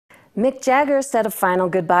Mick Jagger said a final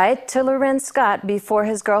goodbye to Loren Scott before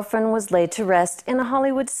his girlfriend was laid to rest in a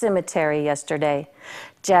Hollywood cemetery yesterday.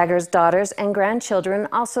 Jagger's daughters and grandchildren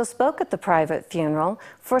also spoke at the private funeral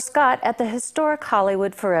for Scott at the historic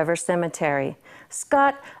Hollywood Forever Cemetery.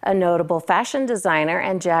 Scott, a notable fashion designer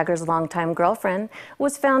and Jagger's longtime girlfriend,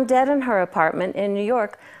 was found dead in her apartment in New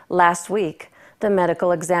York last week. The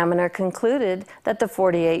medical examiner concluded that the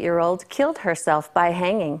 48-year-old killed herself by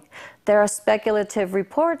hanging. There are speculative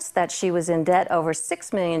reports that she was in debt over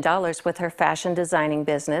 $6 million with her fashion designing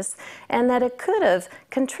business and that it could have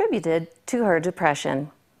contributed to her depression.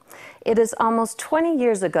 It is almost 20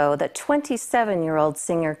 years ago that 27-year-old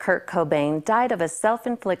singer Kurt Cobain died of a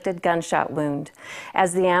self-inflicted gunshot wound.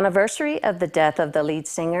 As the anniversary of the death of the lead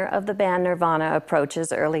singer of the band Nirvana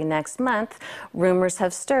approaches early next month, rumors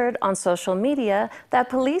have stirred on social media that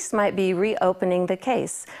police might be reopening the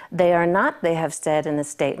case. They are not, they have said in a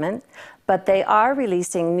statement, but they are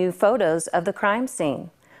releasing new photos of the crime scene.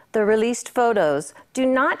 The released photos do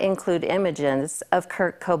not include images of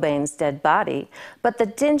Kurt Cobain's dead body, but the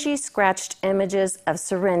dingy, scratched images of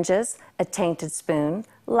syringes, a tainted spoon,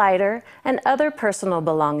 lighter, and other personal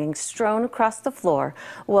belongings strewn across the floor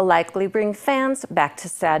will likely bring fans back to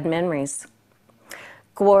sad memories.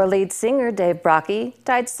 Gwar lead singer Dave Brockie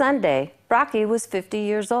died Sunday. Brockie was 50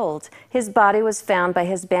 years old. His body was found by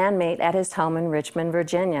his bandmate at his home in Richmond,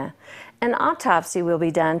 Virginia. An autopsy will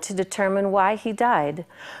be done to determine why he died.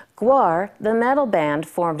 Gwar, the metal band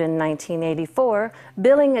formed in 1984,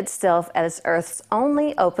 billing itself as Earth's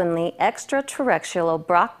only openly extraterrestrial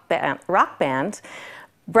rock band,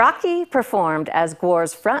 Brockie performed as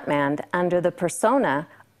Gwar's frontman under the persona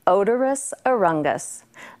Odorous Arungus.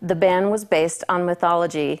 The band was based on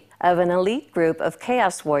mythology of an elite group of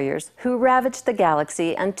chaos warriors who ravaged the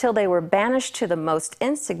galaxy until they were banished to the most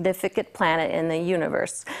insignificant planet in the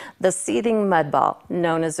universe, the seething mudball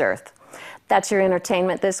known as Earth. That's your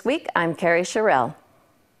entertainment this week. I'm Karri.